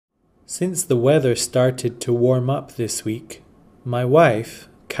Since the weather started to warm up this week, my wife,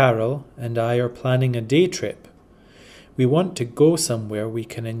 Carol, and I are planning a day trip. We want to go somewhere we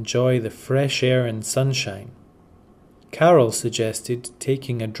can enjoy the fresh air and sunshine. Carol suggested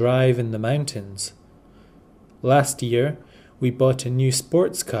taking a drive in the mountains. Last year, we bought a new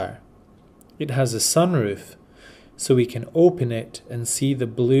sports car. It has a sunroof, so we can open it and see the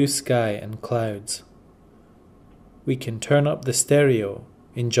blue sky and clouds. We can turn up the stereo,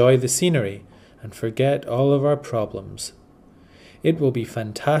 enjoy the scenery, and forget all of our problems. It will be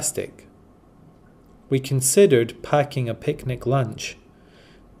fantastic. We considered packing a picnic lunch,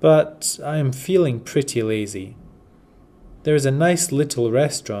 but I am feeling pretty lazy. There is a nice little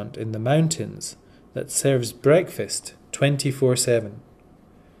restaurant in the mountains that serves breakfast 24/7.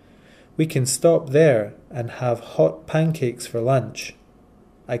 We can stop there and have hot pancakes for lunch.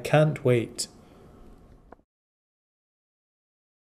 I can't wait.